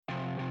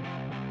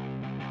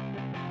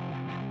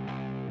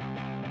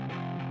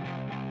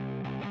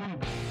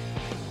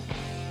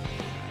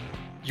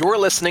You're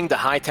listening to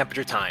High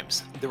Temperature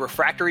Times, the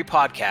refractory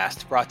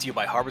podcast brought to you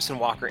by Harbison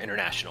Walker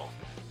International.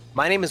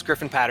 My name is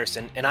Griffin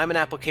Patterson, and I'm an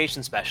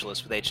application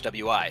specialist with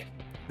HWI.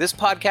 This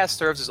podcast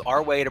serves as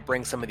our way to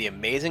bring some of the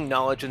amazing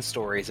knowledge and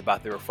stories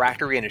about the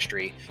refractory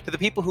industry to the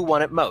people who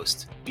want it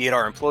most, be it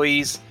our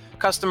employees,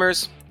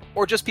 customers,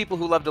 or just people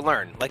who love to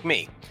learn, like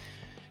me.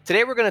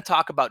 Today we're going to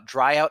talk about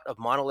dry out of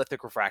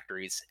monolithic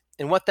refractories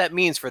and what that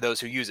means for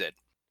those who use it.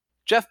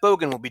 Jeff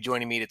Bogan will be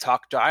joining me to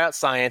talk dry out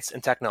science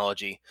and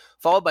technology,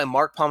 followed by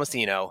Mark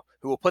Palmasino,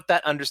 who will put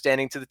that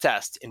understanding to the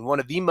test in one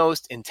of the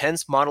most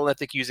intense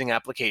monolithic using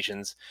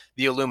applications,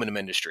 the aluminum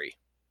industry.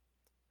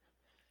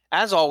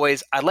 As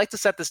always, I'd like to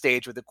set the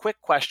stage with a quick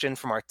question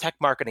from our tech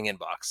marketing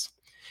inbox.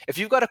 If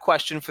you've got a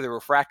question for the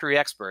refractory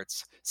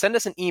experts, send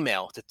us an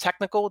email to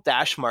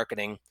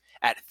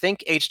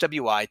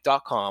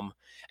technical-marketing@thinkhwi.com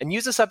and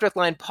use the subject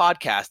line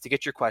podcast to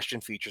get your question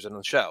featured on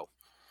the show.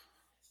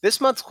 This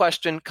month's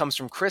question comes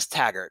from Chris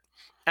Taggart,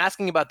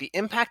 asking about the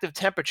impact of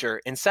temperature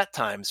in set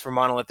times for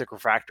monolithic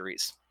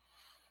refractories.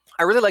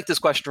 I really like this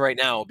question right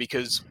now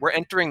because we're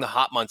entering the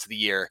hot months of the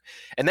year,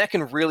 and that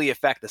can really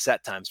affect the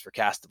set times for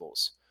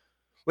castables.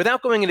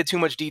 Without going into too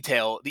much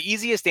detail, the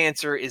easiest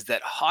answer is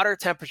that hotter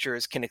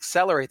temperatures can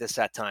accelerate the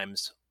set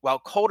times, while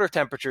colder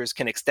temperatures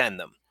can extend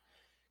them.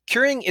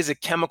 Curing is a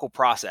chemical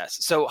process,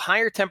 so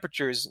higher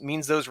temperatures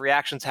means those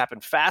reactions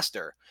happen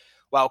faster,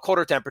 while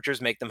colder temperatures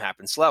make them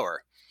happen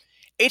slower.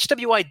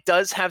 HWI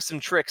does have some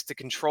tricks to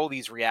control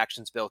these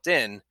reactions built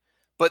in,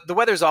 but the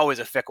weather's always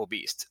a fickle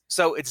beast.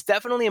 So it's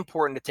definitely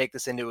important to take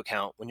this into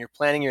account when you're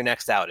planning your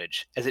next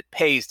outage, as it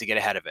pays to get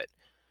ahead of it.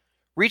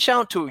 Reach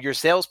out to your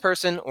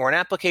salesperson or an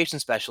application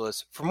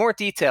specialist for more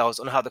details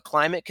on how the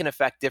climate can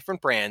affect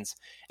different brands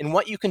and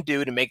what you can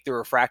do to make the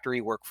refractory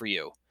work for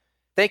you.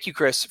 Thank you,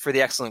 Chris, for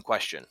the excellent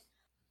question.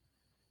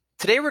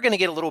 Today we're going to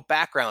get a little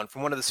background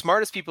from one of the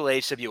smartest people at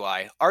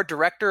HWI, our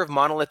Director of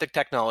Monolithic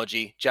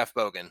Technology, Jeff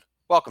Bogan.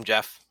 Welcome,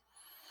 Jeff.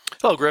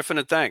 Hello, Griffin,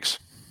 and thanks.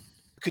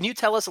 Can you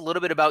tell us a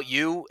little bit about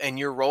you and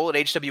your role at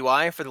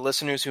HWI for the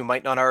listeners who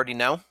might not already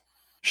know?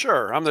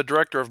 Sure. I'm the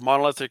Director of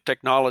Monolithic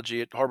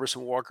Technology at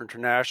Harbison Walker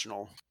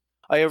International.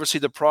 I oversee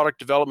the product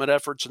development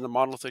efforts in the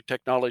Monolithic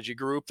Technology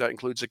Group. That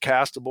includes the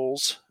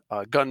castables,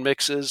 gun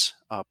mixes,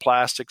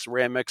 plastics,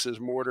 ram mixes,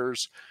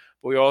 mortars.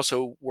 We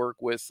also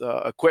work with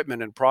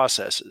equipment and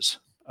processes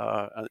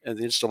at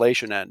the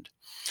installation end.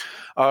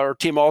 Our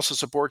team also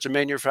supports the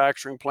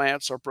manufacturing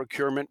plants, our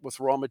procurement with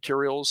raw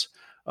materials,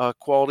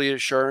 quality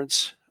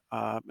assurance,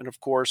 and of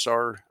course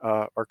our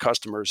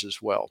customers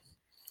as well.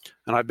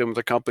 And I've been with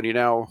the company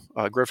now,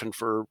 Griffin,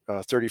 for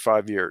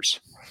 35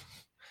 years.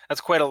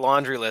 That's quite a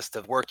laundry list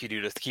of work you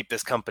do to keep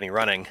this company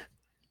running.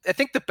 I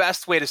think the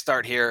best way to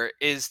start here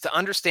is to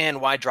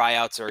understand why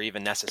dryouts are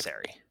even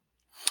necessary.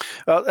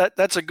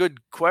 That's a good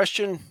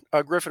question,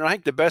 Griffin. I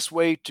think the best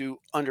way to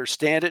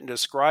understand it and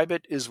describe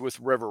it is with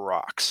river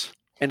rocks.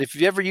 And if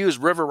you ever use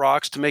river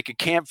rocks to make a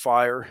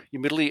campfire, you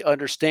immediately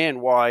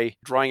understand why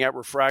drying out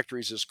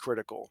refractories is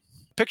critical.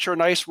 Picture a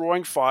nice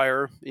roaring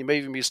fire. You may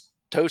even be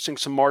toasting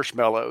some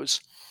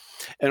marshmallows,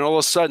 and all of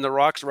a sudden the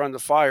rocks around the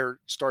fire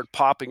start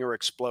popping or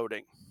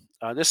exploding.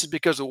 This is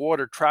because the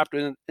water trapped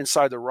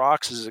inside the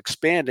rocks is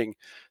expanding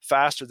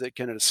faster than it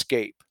can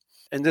escape.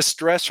 And this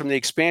stress from the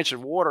expansion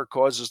of water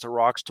causes the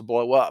rocks to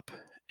blow up,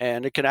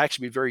 and it can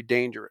actually be very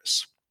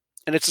dangerous.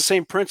 And it's the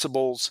same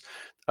principles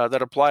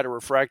that apply to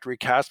refractory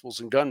castables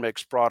and gun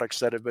mix products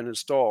that have been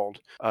installed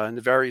in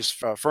the various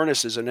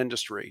furnaces in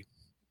industry.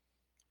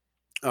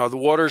 The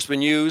water has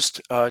been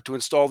used to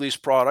install these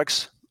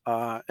products,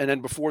 and then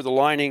before the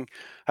lining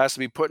has to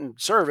be put in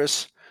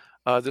service,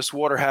 this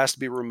water has to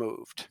be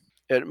removed.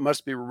 It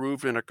must be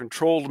removed in a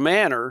controlled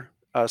manner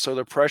so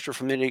the pressure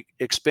from the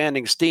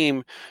expanding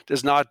steam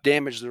does not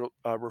damage the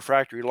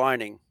refractory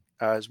lining,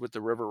 as with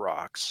the river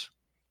rocks.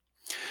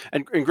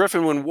 And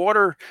Griffin, when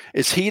water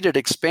is heated, it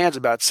expands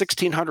about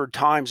 1,600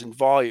 times in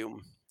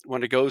volume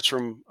when it goes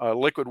from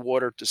liquid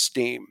water to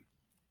steam.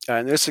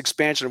 And this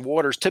expansion of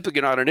water is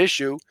typically not an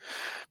issue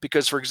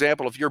because, for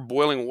example, if you're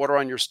boiling water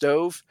on your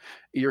stove,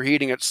 you're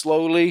heating it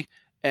slowly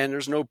and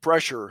there's no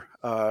pressure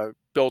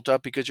built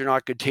up because you're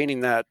not containing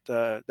that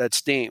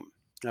steam.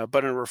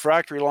 But in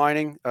refractory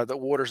lining, the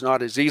water is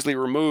not as easily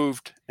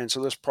removed, and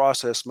so this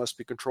process must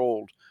be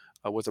controlled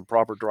with a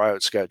proper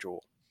dryout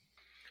schedule.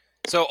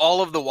 So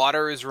all of the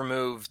water is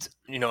removed,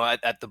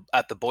 at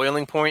the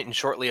boiling point and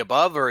shortly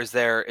above, or is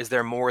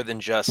there more than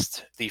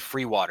just the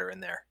free water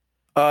in there?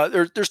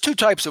 There's two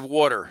types of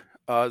water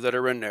that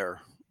are in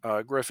there,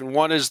 Griffin.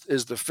 One is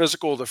the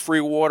physical, the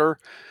free water,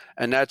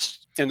 and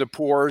that's in the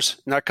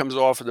pores, and that comes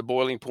off at the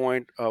boiling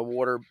point,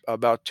 water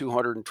about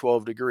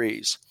 212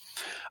 degrees.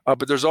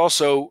 But there's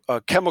also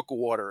chemical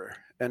water,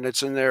 and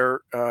it's in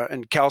there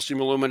in calcium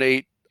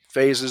aluminate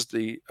phases.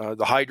 The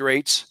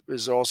hydrates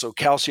is also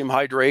calcium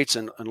hydrates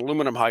and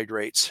aluminum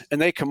hydrates, and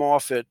they come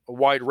off at a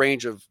wide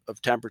range of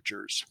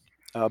temperatures.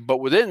 But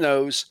within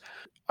those,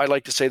 I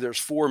like to say there's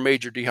four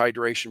major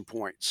dehydration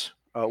points.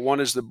 One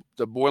is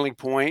the boiling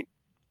point.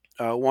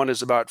 One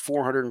is about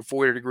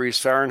 440 degrees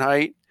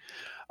Fahrenheit.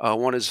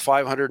 One is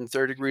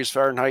 530 degrees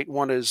Fahrenheit.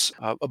 One is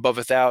above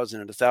 1,000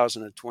 at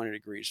 1,020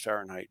 degrees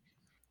Fahrenheit.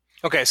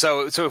 Okay,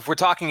 so if we're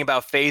talking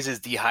about phases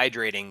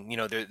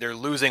dehydrating, they're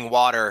losing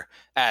water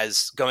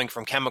as going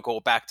from chemical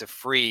back to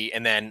free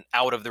and then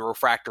out of the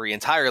refractory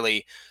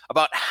entirely.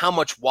 About how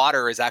much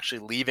water is actually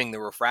leaving the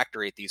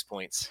refractory at these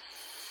points?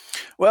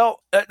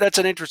 Well, that's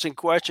an interesting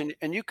question,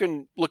 and you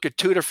can look at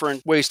two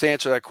different ways to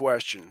answer that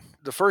question.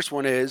 The first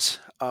one is,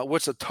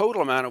 what's the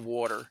total amount of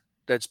water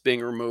that's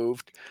being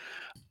removed?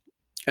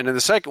 And then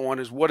the second one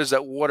is, what is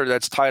that water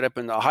that's tied up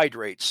in the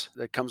hydrates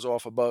that comes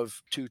off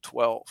above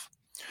 212?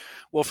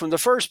 Well, from the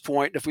first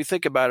point, if we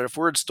think about it, if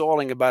we're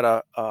installing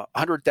about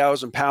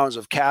 100,000 pounds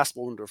of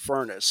castable into a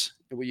furnace,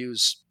 and we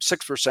use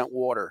 6%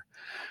 water,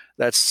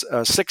 that's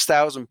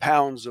 6,000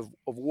 pounds of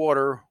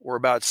water, or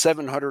about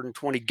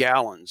 720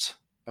 gallons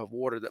of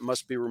water that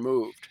must be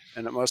removed,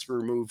 and it must be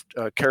removed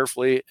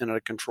carefully in a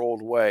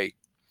controlled way.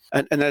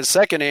 And then the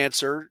second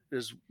answer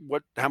is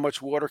how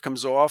much water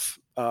comes off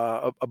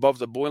above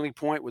the boiling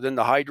point within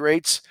the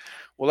hydrates.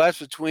 Well, that's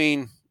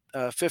between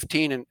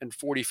 15 and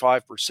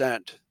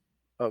 45%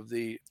 of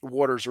the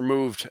water is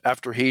removed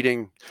after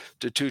heating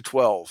to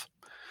 212.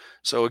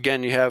 So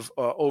again, you have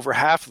over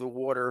half of the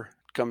water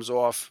comes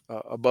off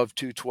above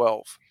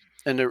 212.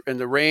 And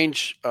the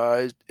range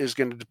is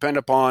going to depend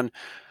upon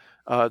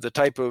the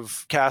type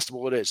of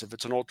castable it is. If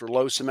it's an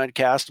ultra-low cement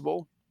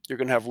castable, you're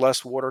going to have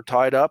less water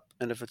tied up.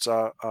 And if it's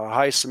a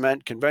high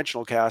cement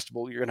conventional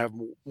castable, you're going to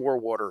have more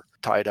water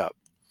tied up.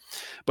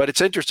 But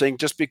it's interesting,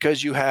 just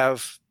because you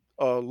have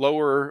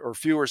lower or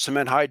fewer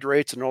cement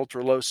hydrates and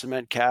ultra-low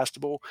cement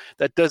castable,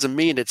 that doesn't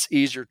mean it's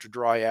easier to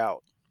dry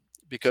out.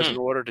 Because in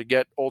order to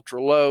get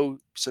ultra-low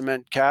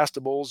cement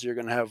castables, you're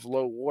going to have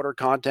low water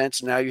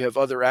contents. Now you have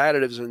other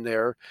additives in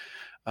there,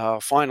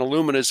 fine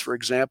aluminas, for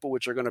example,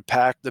 which are going to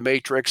pack the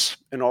matrix,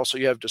 and also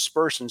you have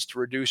dispersants to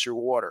reduce your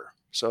water.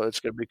 So it's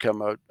going to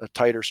become a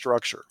tighter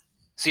structure.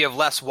 So you have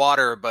less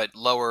water, but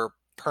lower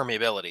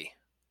permeability.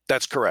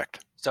 That's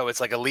correct. So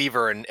it's like a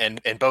lever, and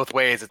in both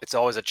ways, it's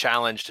always a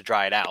challenge to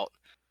dry it out.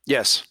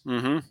 Yes.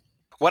 Mm-hmm.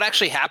 What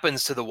actually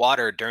happens to the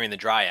water during the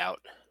dry out?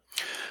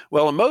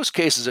 Well, in most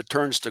cases, it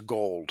turns to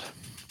gold.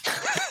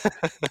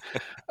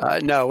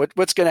 No,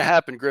 what's going to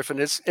happen, Griffin,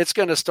 it's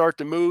going to start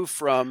to move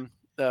from,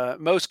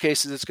 most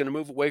cases, it's going to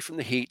move away from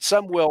the heat.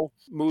 Some will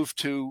move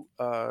to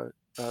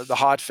the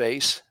hot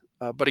face.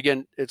 But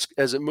again,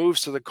 as it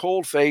moves to the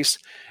cold face,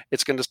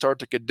 it's going to start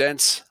to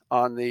condense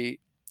on the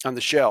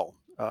shell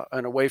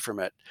and away from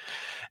it.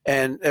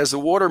 And as the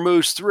water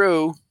moves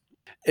through,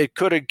 it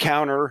could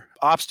encounter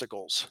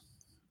obstacles.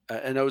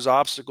 And those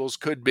obstacles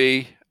could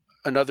be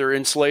another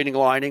insulating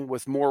lining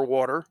with more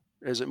water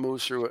as it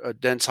moves through a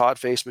dense hot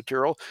face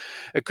material.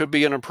 It could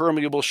be an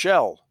impermeable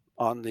shell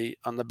on the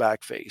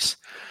back face.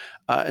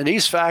 And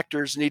these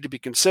factors need to be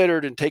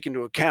considered and taken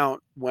into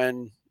account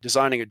when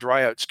designing a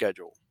dry out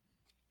schedule.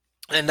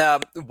 And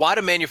why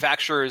do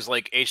manufacturers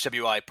like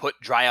HWI put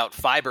dry out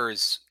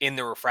fibers in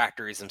the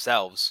refractories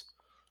themselves?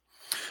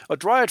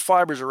 Dry out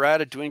fibers are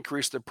added to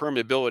increase the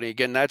permeability.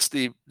 Again, that's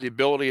the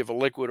ability of a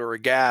liquid or a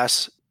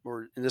gas,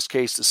 or in this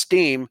case, the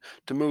steam,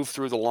 to move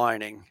through the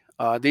lining.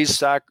 These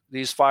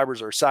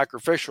fibers are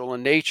sacrificial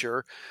in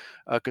nature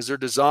because they're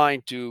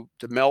designed to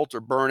melt or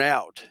burn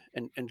out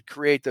and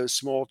create those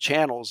small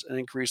channels and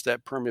increase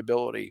that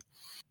permeability.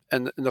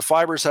 And the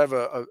fibers have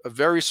a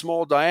very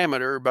small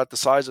diameter, about the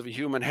size of a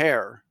human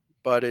hair,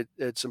 but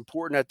it's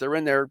important that they're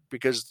in there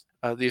because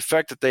the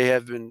effect that they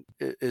have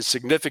is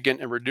significant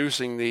in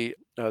reducing the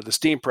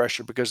steam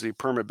pressure because of the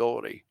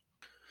permeability.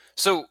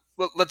 So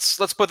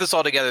let's put this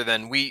all together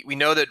then. We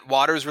know that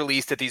water is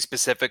released at these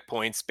specific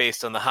points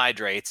based on the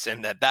hydrates,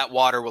 and that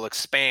water will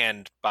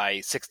expand by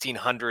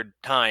 1,600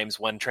 times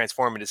when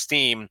transformed into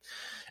steam.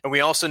 And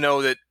we also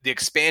know that the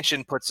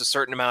expansion puts a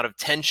certain amount of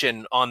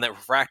tension on the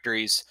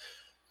refractories.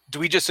 Do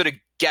we just sort of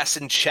guess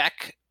and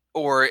check,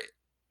 or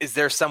is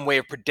there some way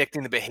of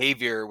predicting the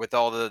behavior with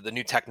all the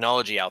new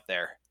technology out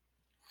there?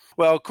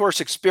 Well, of course,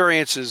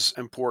 experience is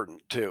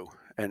important too,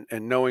 and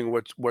knowing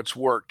what's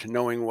worked,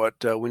 knowing what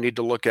we need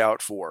to look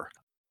out for,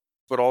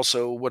 but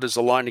also what is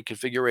the lining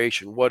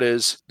configuration, what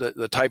is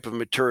the type of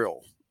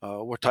material,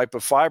 what type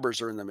of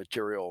fibers are in the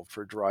material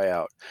for dry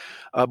out.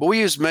 But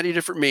we use many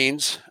different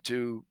means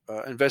to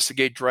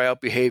investigate dry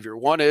out behavior.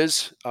 One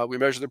is we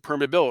measure the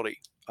permeability.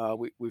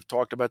 We've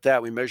talked about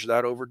that. We measure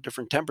that over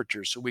different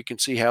temperatures so we can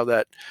see how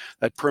that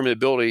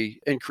permeability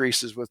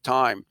increases with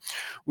time.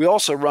 We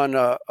also run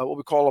what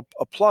we call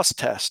a plus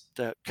test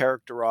to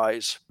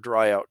characterize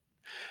dry out.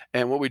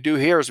 And what we do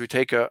here is we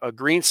take a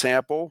green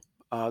sample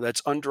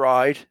that's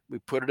undried. We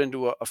put it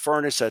into a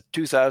furnace at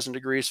 2,000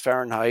 degrees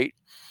Fahrenheit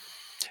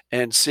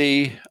and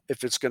see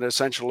if it's going to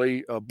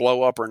essentially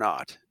blow up or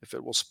not, if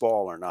it will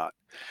spall or not.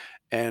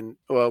 And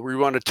we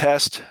run a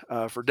test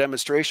for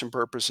demonstration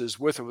purposes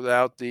with or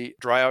without the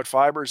dry out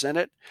fibers in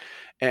it.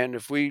 And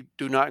if we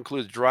do not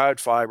include the dry out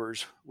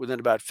fibers, within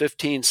about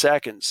 15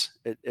 seconds,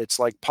 it's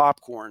like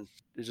popcorn.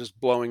 It's just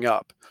blowing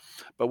up.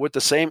 But with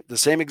the same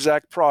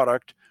exact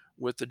product,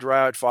 with the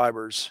dry out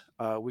fibers,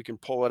 we can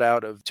pull it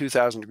out of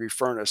 2,000 degree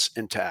furnace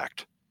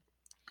intact.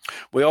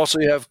 We also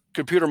have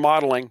computer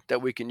modeling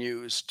that we can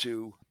use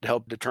to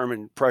help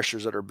determine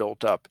pressures that are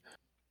built up.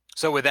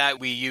 So with that,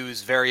 we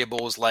use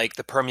variables like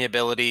the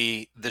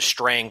permeability, the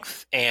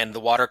strength, and the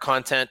water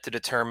content to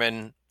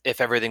determine if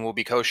everything will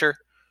be kosher?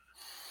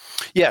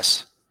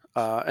 Yes.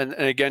 And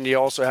again, you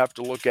also have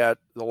to look at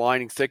the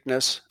lining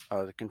thickness,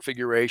 the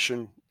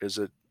configuration. Is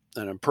it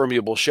an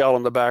impermeable shell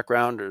in the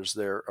background?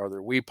 Are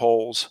there weep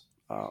holes?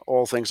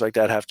 All things like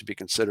that have to be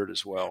considered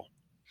as well.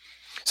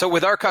 So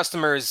with our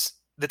customers,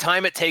 the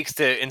time it takes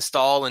to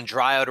install and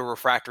dry out a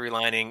refractory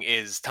lining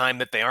is time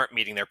that they aren't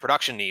meeting their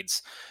production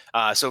needs.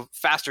 So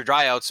faster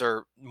dry outs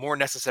are more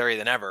necessary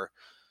than ever.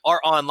 Our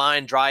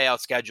online dry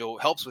out schedule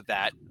helps with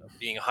that,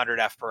 being 100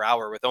 F per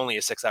hour with only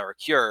a 6-hour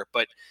cure.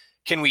 But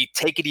can we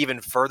take it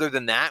even further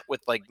than that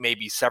with like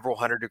maybe several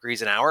hundred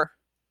degrees an hour?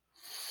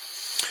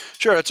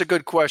 Sure, that's a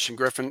good question,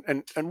 Griffin.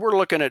 And we're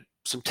looking at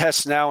some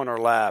tests now in our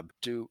lab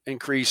to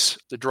increase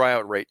the dry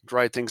out rate,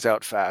 dry things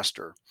out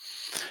faster.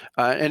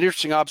 An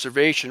interesting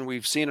observation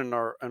we've seen in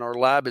our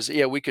lab is,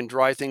 we can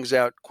dry things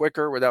out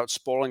quicker without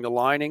spoiling the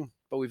lining,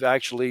 but we've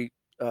actually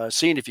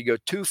seen if you go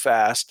too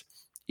fast,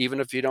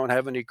 even if you don't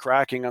have any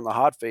cracking on the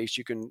hot face,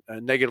 you can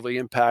negatively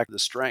impact the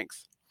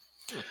strength.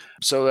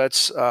 So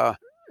that's,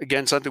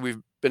 again, something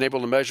we've been able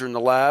to measure in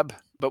the lab.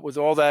 But with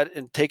all that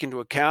taken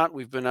into account,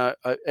 we've been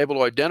able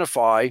to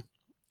identify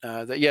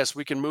that, yes,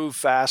 we can move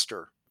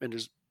faster.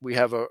 And we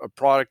have a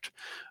product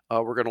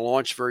we're going to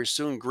launch very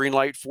soon,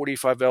 Greenlight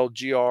 45L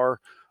GR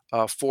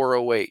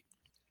 408.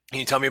 Can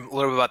you tell me a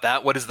little bit about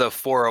that? What does the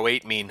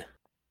 408 mean?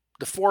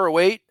 The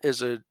 408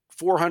 is a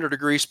 400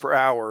 degrees per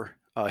hour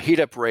heat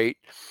up rate,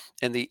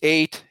 and the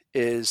 8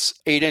 is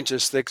 8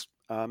 inches thick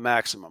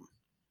maximum.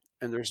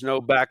 And there's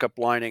no backup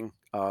lining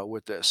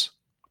with this.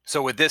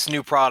 So with this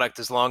new product,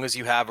 as long as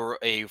you have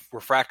a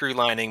refractory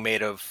lining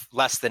made of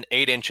less than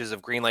 8 inches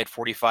of Greenlight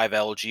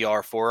 45L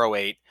GR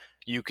 408,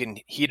 you can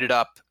heat it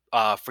up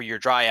for your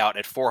dry out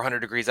at 400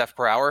 degrees F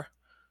per hour?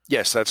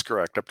 Yes, that's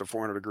correct. Up to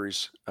 400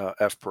 degrees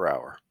F per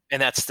hour.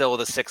 And that's still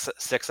the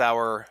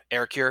six-hour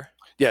air cure?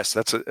 Yes,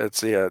 that's the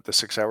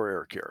 6-hour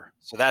air cure.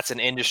 So that's an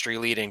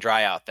industry-leading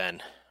dry out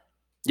then?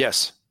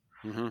 Yes.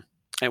 Mm-hmm.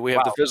 And we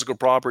have the physical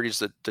properties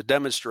that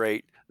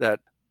demonstrate that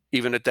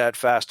even at that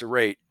faster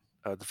rate,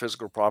 the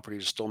physical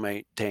properties are still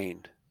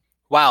maintained.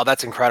 Wow,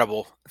 that's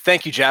incredible.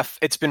 Thank you, Jeff.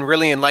 It's been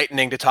really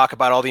enlightening to talk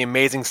about all the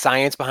amazing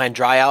science behind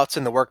dry outs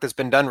and the work that's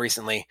been done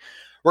recently.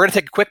 We're going to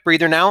take a quick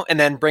breather now and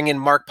then bring in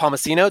Mark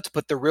Palmasino to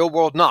put the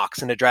real-world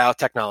knocks into dry out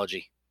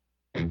technology.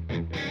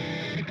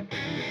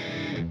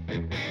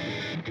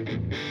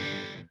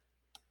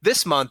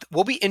 This month,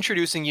 we'll be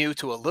introducing you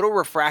to a little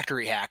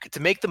refractory hack to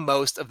make the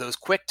most of those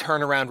quick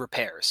turnaround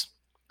repairs.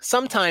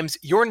 Sometimes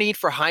your need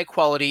for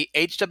high-quality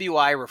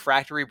HWI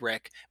refractory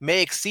brick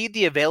may exceed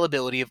the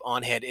availability of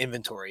on-hand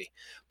inventory,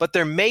 but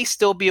there may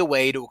still be a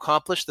way to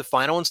accomplish the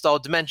final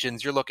installed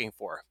dimensions you're looking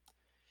for.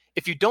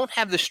 If you don't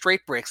have the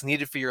straight bricks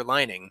needed for your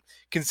lining,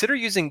 consider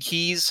using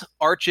keys,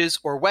 arches,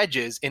 or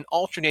wedges in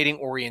alternating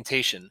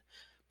orientation.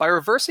 By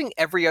reversing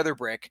every other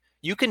brick,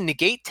 you can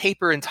negate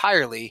taper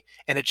entirely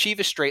and achieve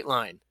a straight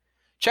line.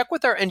 Check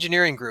with our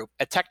engineering group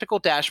at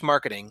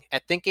technical-marketing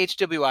at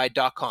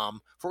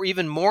thinkhwi.com for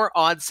even more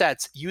odd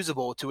sets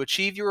usable to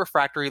achieve your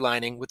refractory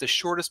lining with the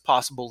shortest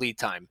possible lead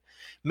time.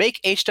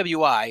 Make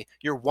HWI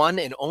your one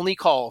and only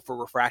call for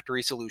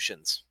refractory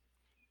solutions.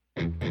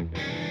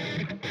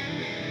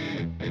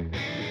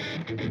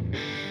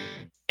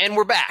 And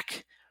we're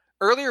back.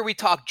 Earlier we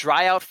talked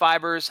dry out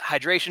fibers,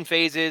 hydration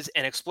phases,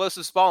 and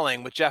explosive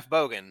spalling with Jeff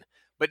Bogan.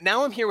 But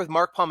now I'm here with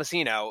Mark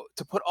Palmasino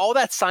to put all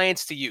that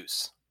science to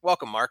use.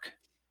 Welcome, Mark.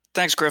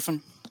 Thanks,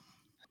 Griffin.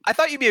 I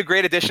thought you'd be a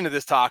great addition to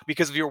this talk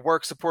because of your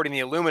work supporting the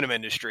aluminum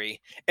industry,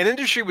 an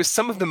industry with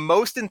some of the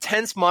most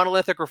intense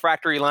monolithic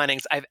refractory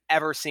linings I've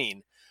ever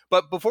seen.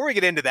 But before we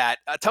get into that,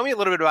 tell me a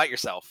little bit about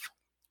yourself.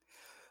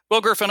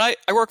 Well, Griffin, I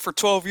worked for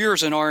 12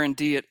 years in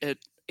R&D at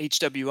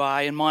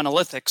HWI and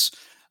monolithics,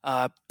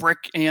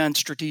 brick and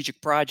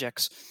strategic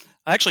projects.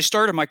 I actually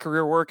started my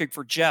career working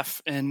for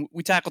Jeff, and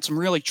we tackled some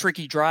really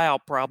tricky dry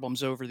out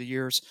problems over the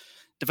years,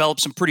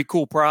 developed some pretty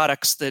cool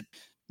products that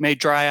made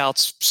dry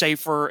outs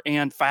safer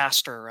and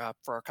faster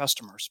for our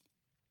customers.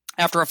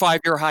 After a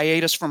 5-year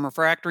hiatus from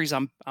refractories,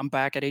 I'm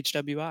back at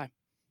HWI.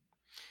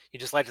 You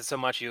just liked it so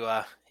much you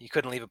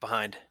couldn't leave it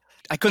behind.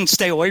 I couldn't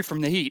stay away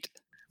from the heat.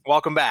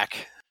 Welcome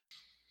back.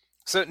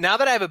 So now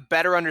that I have a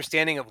better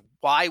understanding of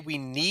why we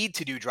need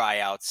to do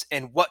dry outs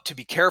and what to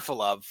be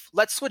careful of,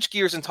 let's switch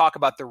gears and talk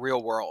about the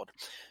real world.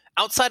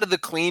 Outside of the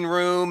clean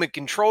room and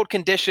controlled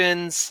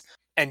conditions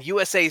and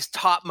USA's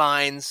top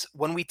mines,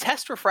 when we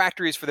test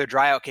refractories for their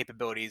dry out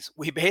capabilities,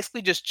 we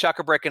basically just chuck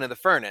a brick into the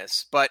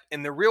furnace. But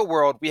in the real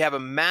world, we have a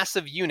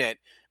massive unit,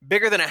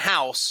 bigger than a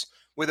house,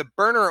 with a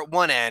burner at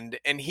one end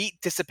and heat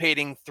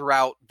dissipating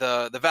throughout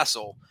the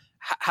vessel.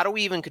 How do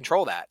we even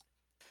control that?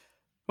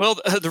 Well,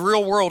 the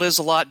real world is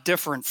a lot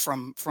different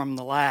from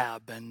the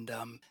lab. And,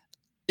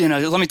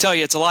 let me tell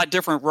you, it's a lot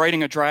different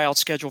writing a dry out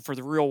schedule for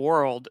the real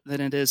world than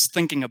it is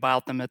thinking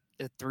about them at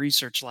the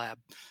research lab.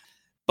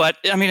 But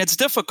I mean, it's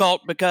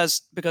difficult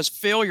because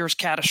failure is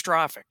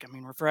catastrophic. I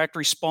mean,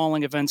 refractory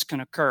spalling events can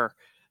occur.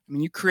 I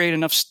mean, you create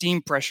enough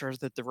steam pressure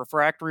that the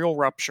refractory will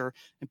rupture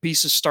and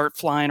pieces start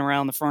flying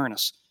around the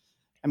furnace.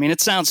 I mean,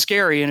 it sounds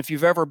scary, and if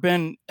you've ever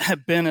been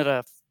at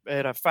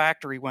a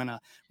factory when a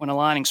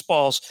lining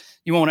spalls,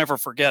 you won't ever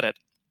forget it.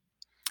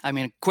 I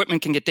mean,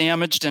 equipment can get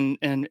damaged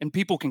and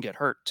people can get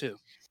hurt too.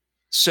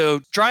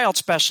 So dry out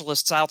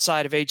specialists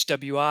outside of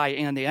HWI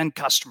and the end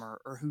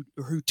customer or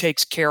who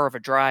takes care of a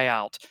dry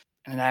out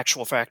in an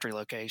actual factory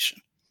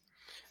location.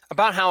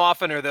 About how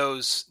often are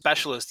those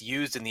specialists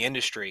used in the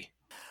industry?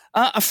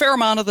 A fair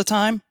amount of the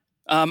time.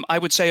 I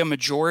would say a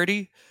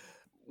majority.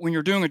 When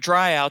you're doing a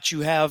dry out,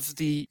 you have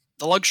the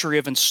luxury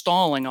of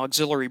installing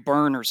auxiliary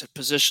burners at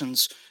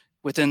positions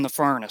within the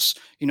furnace,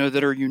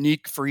 that are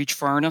unique for each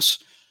furnace.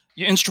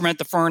 You instrument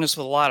the furnace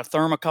with a lot of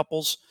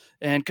thermocouples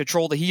and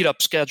control the heat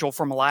up schedule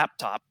from a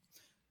laptop.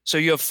 So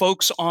you have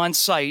folks on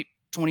site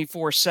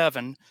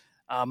 24/7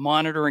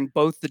 monitoring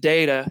both the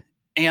data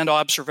and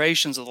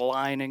observations of the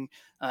lining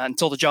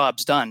until the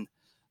job's done.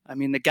 I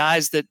mean, the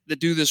guys that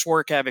do this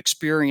work have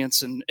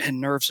experience and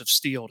nerves of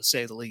steel, to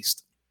say the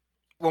least.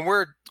 When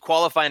we're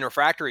qualifying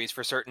refractories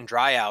for certain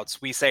dry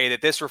outs, we say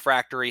that this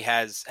refractory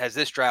has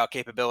this dry out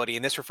capability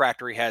and this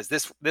refractory has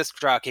this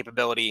dry out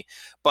capability,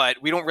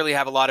 but we don't really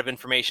have a lot of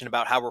information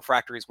about how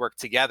refractories work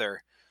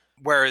together.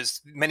 Whereas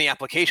many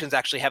applications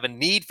actually have a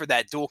need for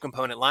that dual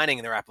component lining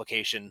in their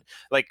application,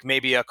 like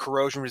maybe a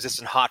corrosion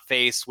resistant hot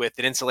face with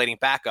an insulating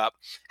backup.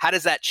 How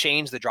does that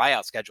change the dry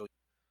out schedule?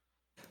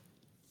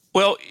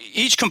 Well,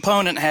 each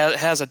component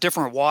has a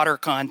different water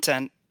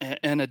content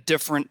and a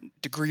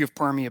different degree of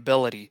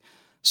permeability.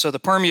 So the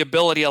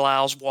permeability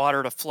allows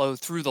water to flow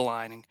through the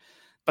lining,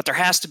 but there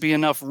has to be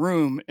enough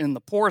room in the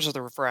pores of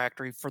the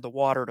refractory for the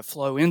water to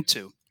flow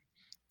into.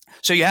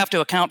 So you have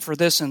to account for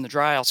this in the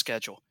dry out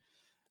schedule.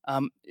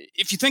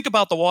 If you think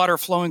about the water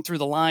flowing through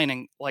the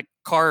lining like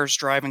cars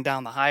driving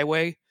down the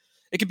highway,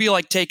 it could be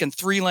like taking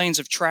 3 lanes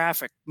of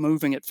traffic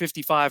moving at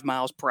 55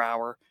 miles per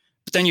hour,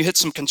 but then you hit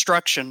some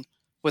construction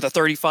with a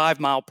 35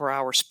 mile per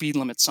hour speed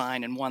limit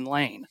sign in one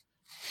lane.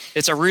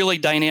 It's a really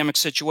dynamic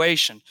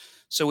situation.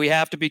 So we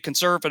have to be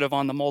conservative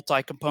on the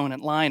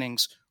multi-component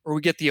linings or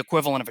we get the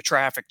equivalent of a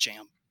traffic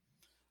jam.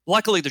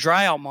 Luckily, the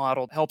dry out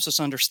model helps us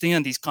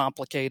understand these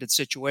complicated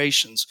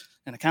situations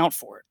and account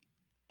for it.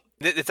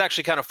 It's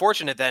actually kind of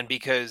fortunate then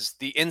because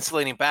the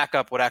insulating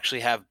backup would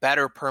actually have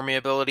better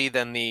permeability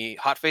than the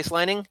hot face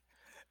lining?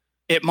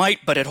 It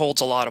might, but it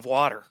holds a lot of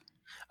water.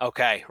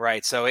 Okay,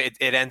 right. So it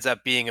ends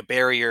up being a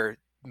barrier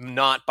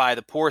not by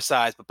the pore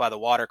size, but by the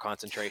water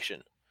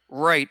concentration.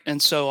 Right. And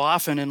so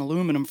often in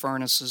aluminum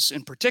furnaces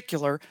in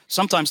particular,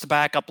 sometimes the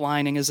backup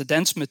lining is a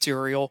dense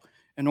material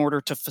in order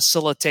to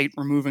facilitate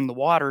removing the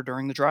water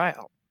during the dry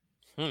out.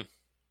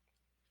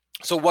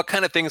 So what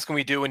kind of things can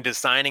we do in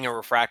designing a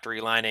refractory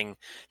lining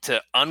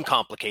to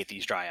uncomplicate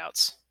these dry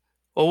outs?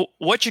 Well,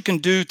 what you can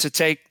do to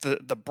take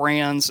the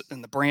brands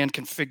and the brand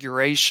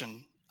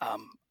configuration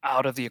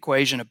out of the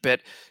equation a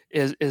bit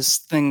is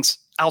things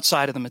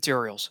outside of the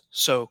materials.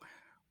 So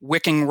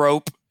wicking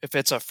rope, if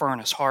it's a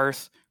furnace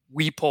hearth,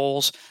 weep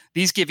holes.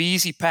 These give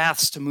easy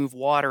paths to move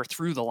water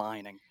through the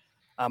lining.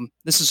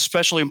 This is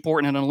especially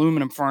important in an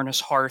aluminum furnace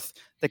hearth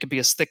that could be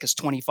as thick as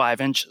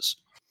 25 inches.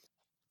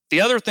 The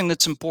other thing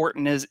that's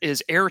important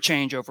is air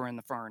changeover in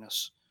the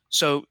furnace.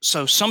 So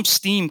some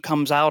steam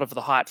comes out of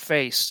the hot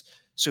face.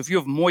 So if you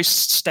have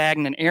moist,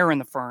 stagnant air in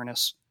the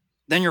furnace,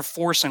 then you're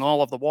forcing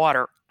all of the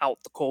water out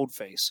the cold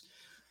face.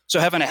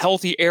 So having a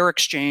healthy air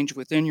exchange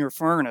within your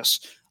furnace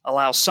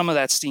allows some of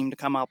that steam to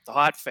come out the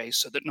hot face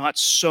so that not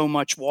so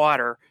much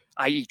water,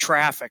 i.e.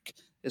 traffic,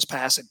 is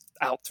passing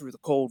out through the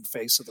cold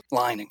face of the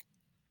lining.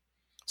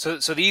 So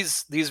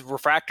these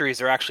refractories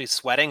are actually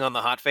sweating on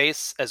the hot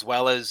face as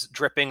well as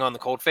dripping on the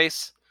cold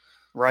face?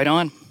 Right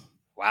on.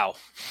 Wow.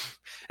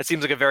 It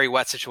seems like a very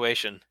wet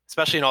situation,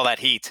 especially in all that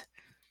heat.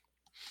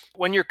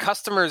 When your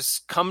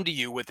customers come to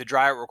you with a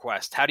dry out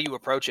request, how do you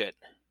approach it?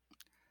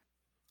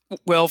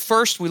 Well,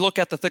 first we look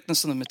at the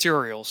thickness of the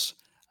materials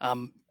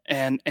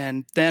and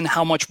then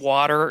how much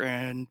water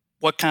and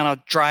what kind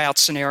of dry out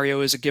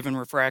scenario is a given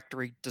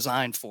refractory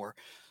designed for.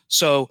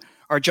 So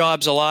our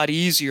job's a lot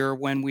easier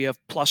when we have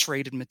plus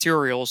rated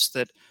materials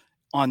that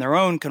on their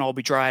own can all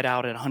be dried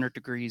out at 100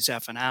 degrees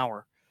F an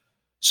hour.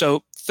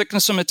 So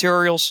thickness of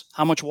materials,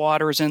 how much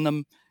water is in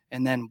them,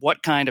 and then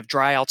what kind of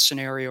dry out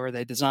scenario are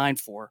they designed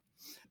for.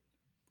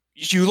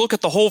 You look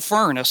at the whole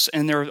furnace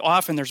and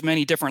there's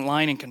many different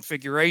lining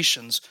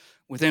configurations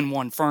within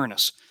one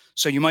furnace.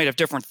 So you might have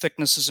different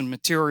thicknesses and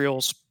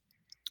materials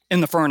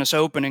in the furnace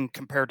opening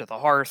compared to the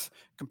hearth,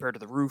 compared to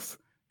the roof,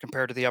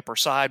 compared to the upper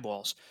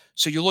sidewalls.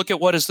 So you look at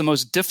what is the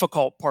most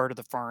difficult part of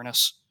the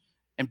furnace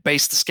and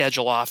base the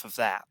schedule off of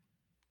that.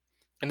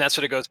 And that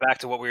sort of goes back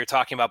to what we were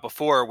talking about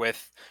before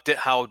with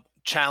how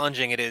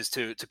challenging it is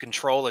to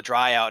control a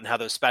dry out and how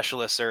those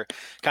specialists are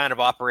kind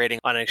of operating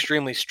on an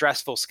extremely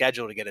stressful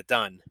schedule to get it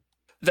done.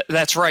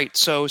 That's right.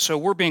 So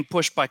we're being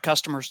pushed by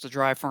customers to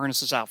dry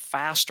furnaces out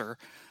faster,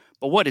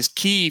 But what is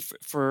key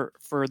for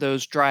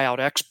those dry out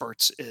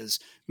experts is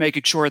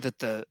making sure that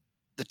the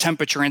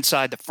temperature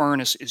inside the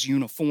furnace is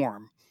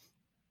uniform,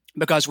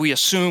 because we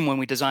assume when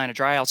we design a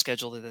dry out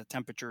schedule that the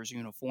temperature is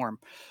uniform.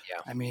 Yeah.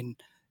 I mean,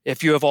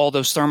 if you have all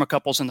those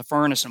thermocouples in the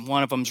furnace and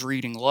one of them's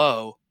reading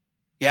low,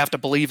 you have to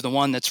believe the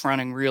one that's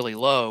running really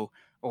low,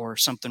 or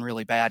something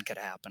really bad could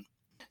happen.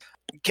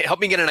 Help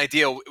me get an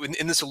idea,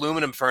 in this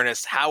aluminum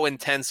furnace, how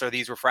intense are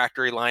these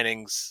refractory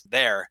linings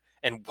there,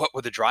 and what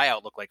would the dry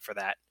out look like for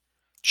that?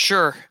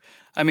 Sure.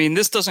 I mean,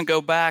 this doesn't go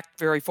back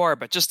very far,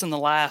 but just in the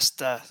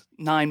last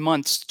 9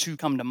 months, two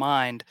come to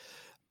mind.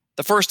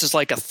 The first is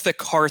like a thick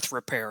hearth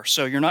repair.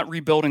 So you're not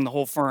rebuilding the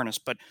whole furnace,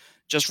 but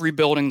just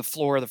rebuilding the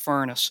floor of the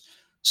furnace.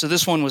 So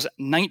this one was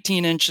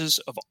 19 inches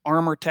of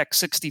ArmorTech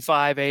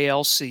 65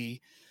 ALC,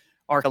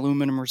 arc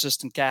aluminum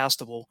resistant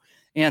castable,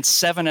 and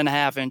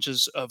 7.5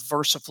 inches of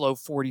VersaFlow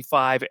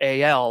 45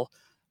 AL,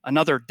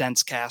 another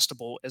dense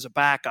castable, as a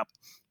backup.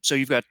 So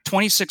you've got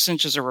 26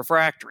 inches of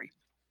refractory.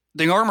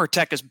 The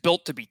ArmorTech is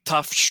built to be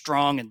tough,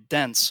 strong, and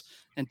dense,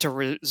 and to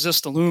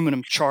resist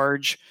aluminum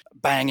charge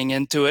banging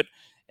into it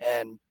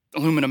and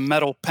aluminum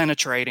metal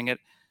penetrating it.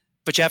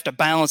 But you have to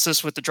balance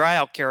this with the dry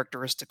out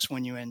characteristics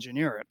when you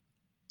engineer it.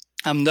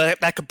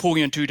 That could pull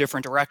you in two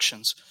different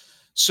directions.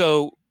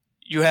 So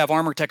you have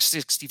ArmorTech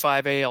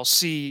 65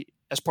 ALC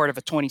as part of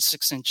a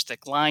 26-inch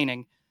thick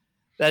lining.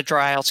 That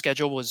dry out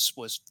schedule was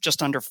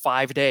just under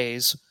 5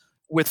 days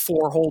with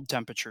 4 hold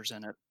temperatures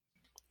in it.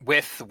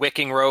 With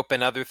wicking rope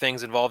and other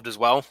things involved as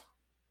well?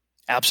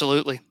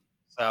 Absolutely.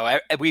 So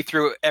we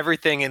threw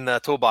everything in the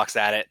toolbox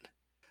at it.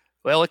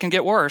 Well, it can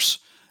get worse.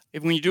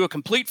 When you do a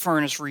complete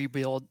furnace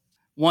rebuild,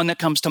 one that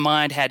comes to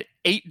mind had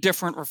 8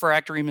 different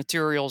refractory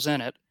materials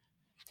in it.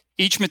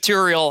 Each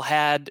material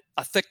had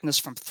a thickness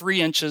from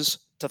 3 inches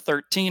to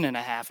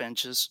 13.5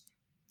 inches.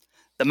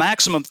 The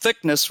maximum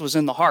thickness was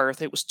in the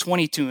hearth. It was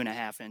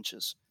 22.5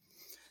 inches.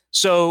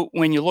 So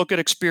when you look at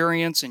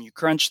experience and you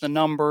crunch the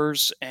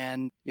numbers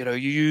and you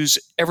use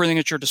everything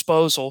at your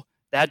disposal,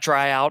 that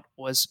dry out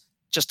was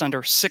just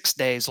under 6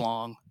 days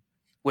long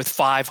with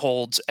 5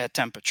 holds at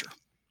temperature.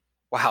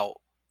 Wow.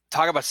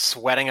 Talk about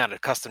sweating out a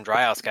custom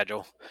dry out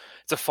schedule.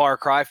 It's a far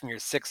cry from your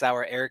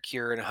 6-hour air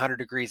cure and 100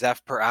 degrees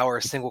F per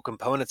hour single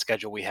component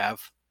schedule we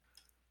have.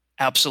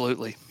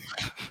 Absolutely.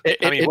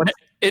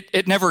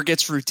 It never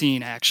gets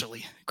routine,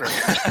 actually.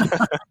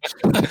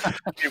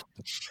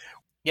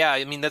 Yeah,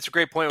 I mean, that's a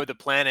great point with the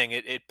planning.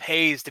 It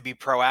pays to be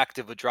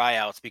proactive with dry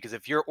outs, because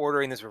if you're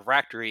ordering this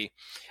refractory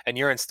and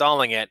you're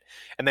installing it,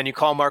 and then you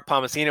call Mark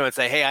Palmasino and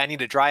say, hey, I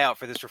need a dry out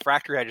for this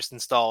refractory I just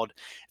installed,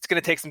 it's going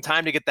to take some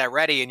time to get that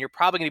ready, and you're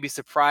probably going to be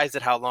surprised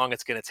at how long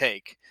it's going to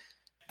take.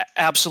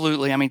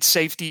 Absolutely. I mean,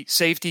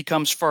 safety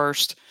comes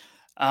first,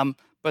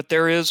 but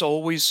there is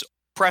always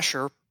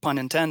pressure, pun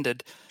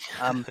intended,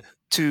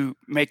 to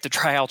make the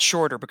dry out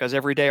shorter, because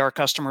every day our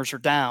customers are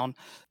down,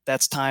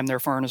 that's time their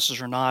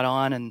furnaces are not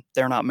on and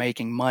they're not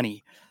making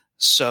money.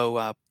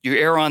 So you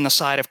err on the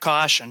side of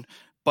caution,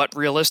 but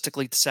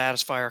realistically, to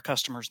satisfy our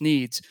customers'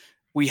 needs,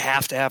 we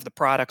have to have the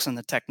products and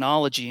the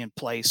technology in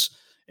place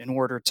in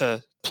order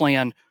to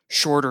plan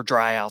shorter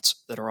dry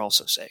outs that are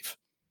also safe.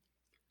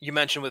 You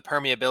mentioned with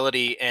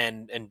permeability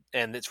and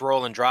its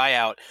role in dry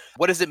out,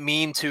 what does it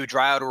mean to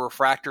dry out a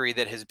refractory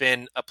that has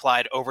been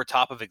applied over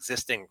top of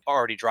existing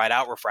already dried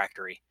out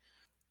refractory?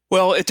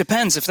 Well, it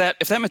depends. If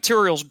that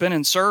material's been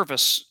in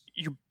service,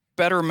 you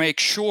better make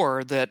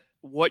sure that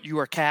what you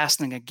are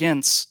casting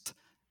against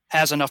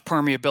has enough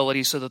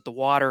permeability so that the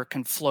water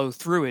can flow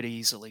through it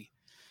easily.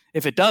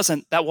 If it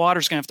doesn't, that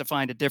water's going to have to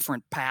find a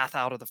different path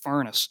out of the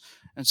furnace.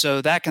 And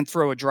so that can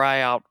throw a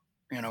dry out,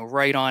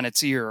 right on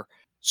its ear.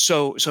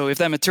 So if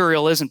that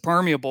material isn't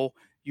permeable,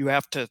 you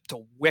have to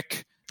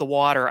wick the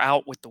water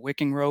out with the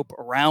wicking rope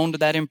around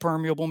that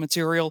impermeable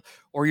material,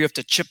 or you have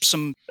to chip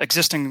some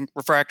existing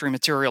refractory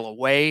material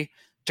away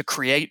to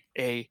create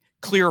a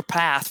clear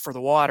path for the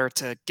water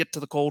to get to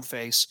the cold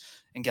face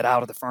and get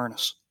out of the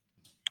furnace.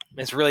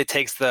 This really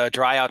takes the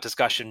dry out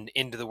discussion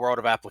into the world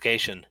of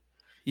application.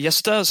 Yes,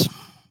 it does.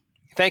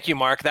 Thank you,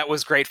 Mark. That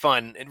was great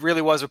fun. It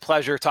really was a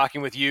pleasure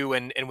talking with you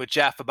and with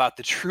Jeff about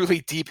the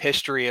truly deep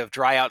history of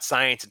dry out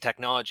science and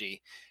technology.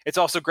 It's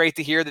also great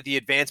to hear that the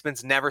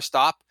advancements never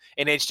stop,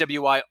 and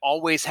HWI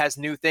always has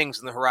new things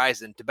on the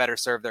horizon to better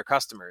serve their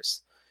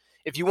customers.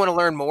 If you want to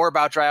learn more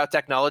about dry out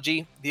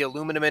technology, the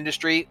aluminum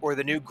industry, or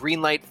the new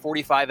Greenlight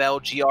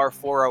 45L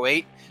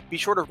GR408, be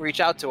sure to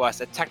reach out to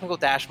us at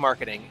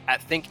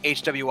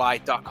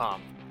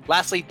technical-marketing@thinkhwi.com.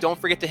 Lastly, don't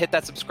forget to hit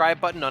that subscribe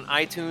button on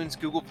iTunes,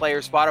 Google Play,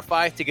 or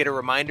Spotify to get a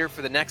reminder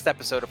for the next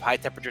episode of High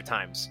Temperature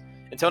Times.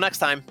 Until next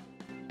time.